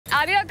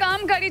आर्या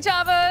काम करी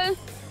चावल.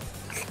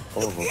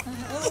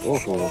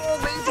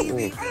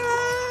 Baby.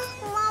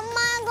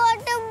 Mama, I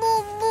got a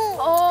boo-boo.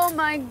 Oh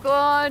my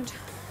God.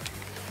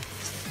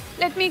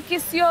 Let me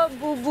kiss your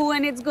boo-boo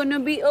and it's gonna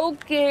be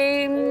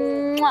okay.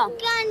 Mwah.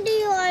 Can't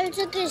you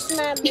also kiss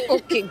my boo?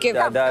 Okay, give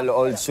up. Dad, I'll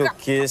also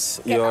kiss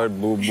your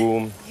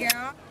boo-boo.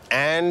 Yeah.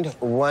 And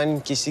one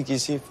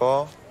kissy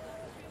for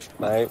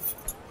my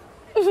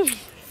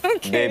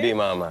baby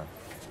mama.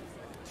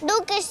 Do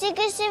kissy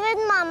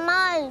with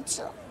Mama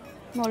also.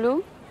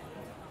 Molu?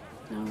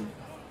 No.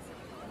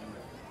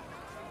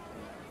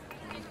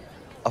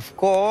 Of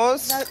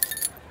course.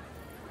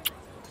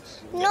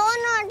 No,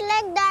 not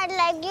like that,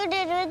 like you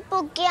did with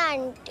Pookie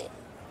auntie.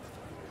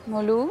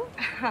 Molu,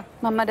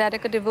 mamma daddy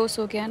का divorce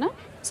हो गया ना?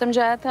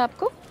 समझाया था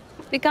आपको?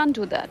 We can't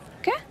do that,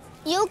 okay?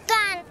 You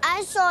can.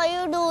 I saw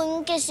you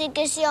doing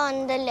kissy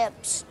on the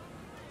lips.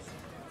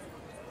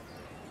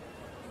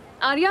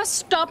 Arya,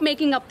 stop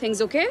making up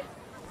things, okay?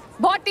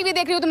 बहुत TV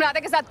देख रही हो तुम राधा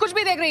के साथ, कुछ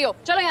भी देख रही हो.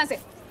 चलो यहाँ से.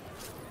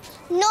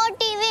 No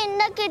TV in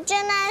the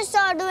kitchen. I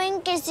saw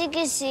doing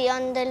kissy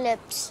on the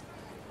lips.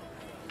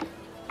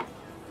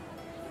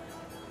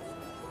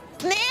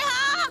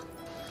 Sneha!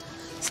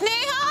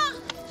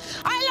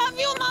 I love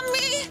you,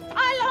 Mummy!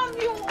 I love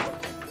you!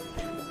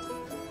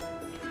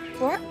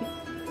 What?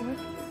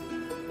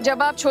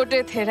 जब आप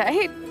छोटे थे,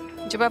 right?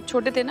 जब आप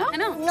छोटे थे ना, है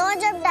ना? No,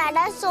 जब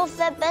दादा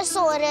सोफे पे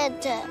सो रहे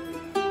थे.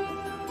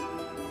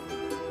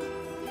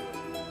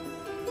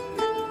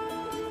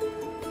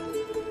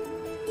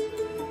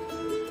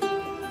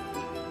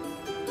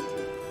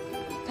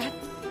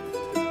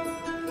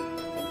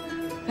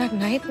 That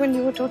night when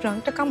you were too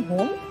drunk to come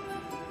home?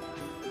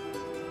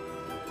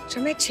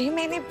 जब मैं 6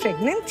 महीने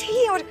प्रेग्नेंट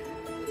थी और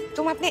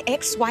तुम अपने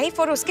एक्स वाइफ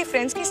और उसके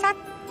फ्रेंड्स के साथ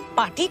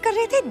पार्टी कर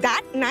रहे थे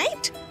that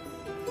night?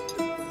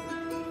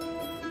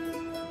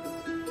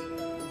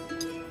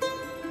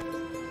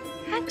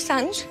 Thanks,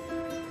 Anj.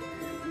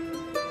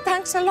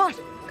 Thanks a lot.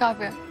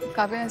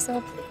 काव्य ऐसा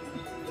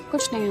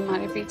कुछ नहीं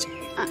हमारे बीच.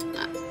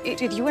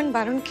 Did you and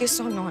Varun kiss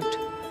or not?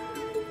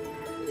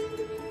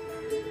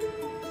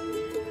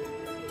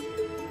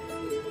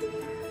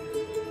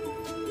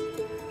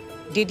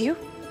 Did you?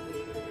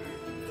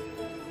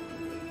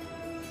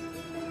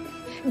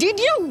 Did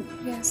you?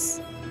 Yes.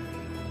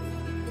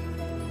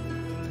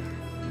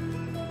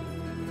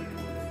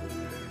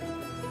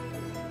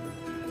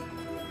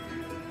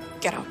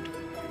 Get out.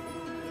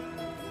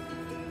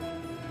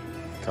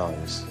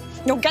 Counts.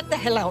 No, get the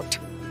hell out.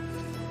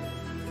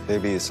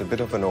 Baby, it's a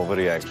bit of an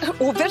overreaction.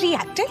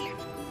 Overreacting?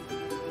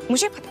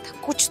 मुझे पता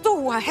था कुछ तो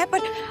हुआ है,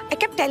 but I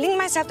kept telling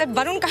myself that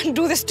Varun can't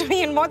do this to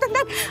me, and more than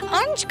that,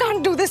 Anj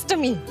can't do this to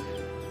me.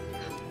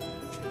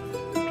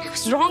 I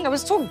was wrong. I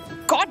was so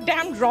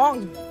goddamn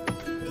wrong.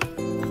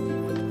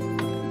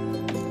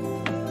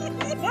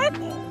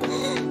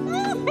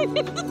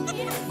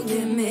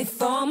 Give me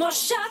 4 more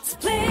shots,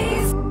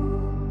 please.